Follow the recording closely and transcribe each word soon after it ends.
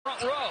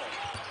front row.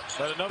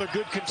 But another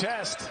good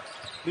contest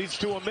leads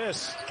to a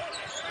miss.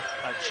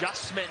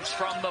 Adjustments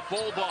from the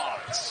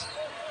Bulldogs.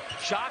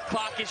 Shot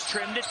clock is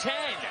trimmed to 10.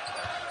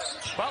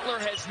 Butler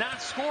has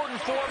not scored in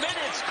 4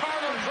 minutes.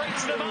 Carter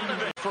breaks them out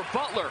of it. For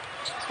Butler,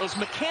 those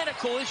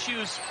mechanical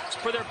issues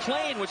for their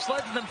plane, which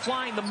led to them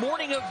flying the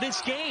morning of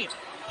this game.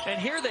 And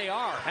here they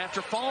are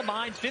after falling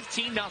behind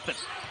 15-0.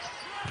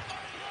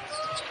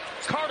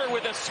 Carter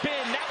with a spin.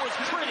 That was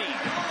pretty.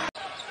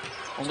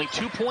 Only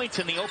 2 points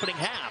in the opening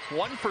half.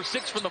 1 for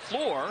 6 from the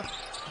floor.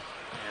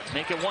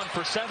 Make it 1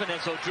 for 7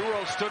 as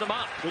Oduro stood him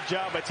up. Good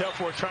job by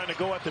Telford trying to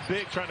go at the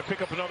big, trying to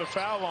pick up another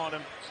foul on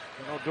him.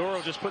 And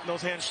Oduro just putting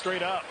those hands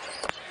straight up.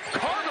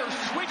 Carter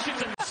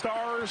switches and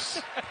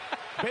stars.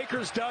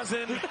 Baker's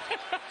dozen.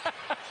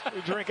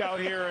 We drink out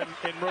here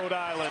in Rhode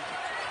Island.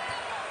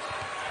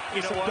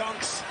 You know what?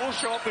 Dunks. We'll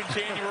show up in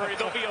January.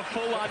 There'll be a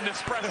full-on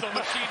Nespresso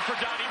machine for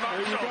Donnie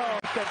Marshall. There you go.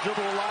 That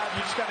dribble alive.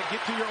 You just got to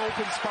get to your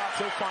open spots.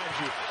 They'll find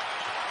you.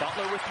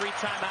 Butler with 3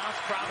 timeouts.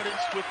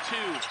 Providence with 2.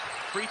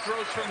 Free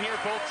throws from here.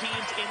 Both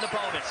teams in the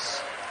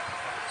bonus.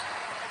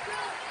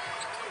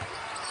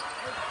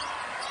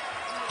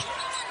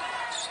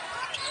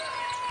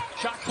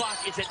 Shot clock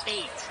is at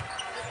 8.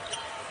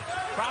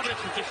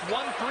 Providence with just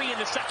 1 3 in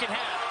the second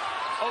half.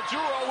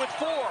 Oduro with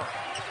 4.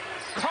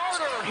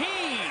 Carter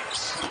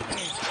heaves.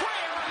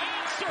 Prayer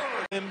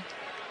answered.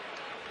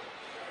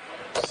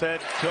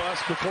 Said to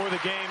us before the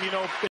game, you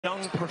know, the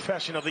young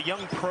professional, the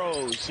young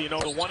pros, you know,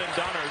 the one and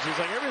doneers. He's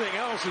like, everything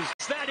else is.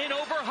 That in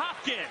over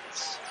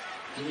Hopkins.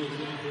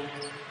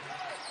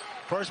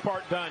 First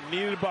part done.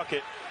 Needed a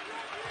bucket.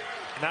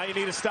 Now you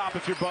need to stop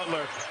if you're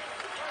Butler.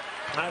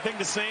 And I think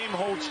the same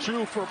holds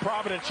true for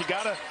Providence. You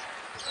got to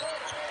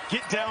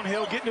get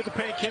downhill, get into the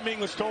paint. Kim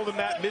English told him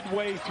that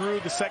midway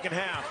through the second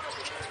half.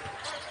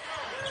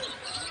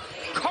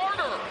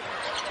 Carter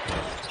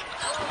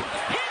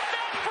hit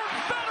that for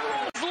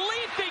Federals,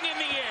 leaping in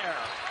the air.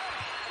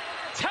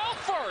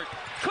 Telford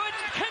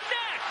couldn't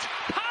connect.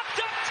 Popped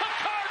up to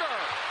Carter.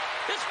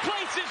 This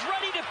place is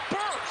ready to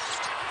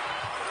burst.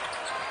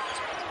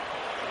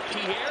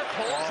 Pierre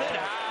pulls it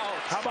out.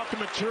 How about the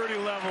maturity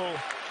level?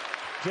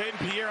 Jaden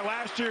Pierre,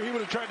 last year he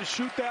would have tried to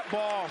shoot that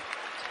ball.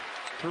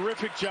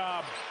 Terrific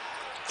job.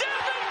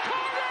 Devin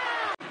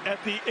Carter!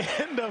 At the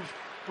end of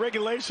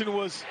regulation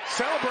was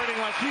celebrating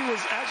like he was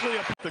actually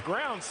up the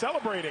ground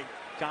celebrating.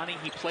 Donnie,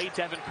 he played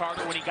Devin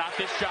Carter when he got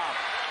this job.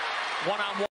 One-on-one.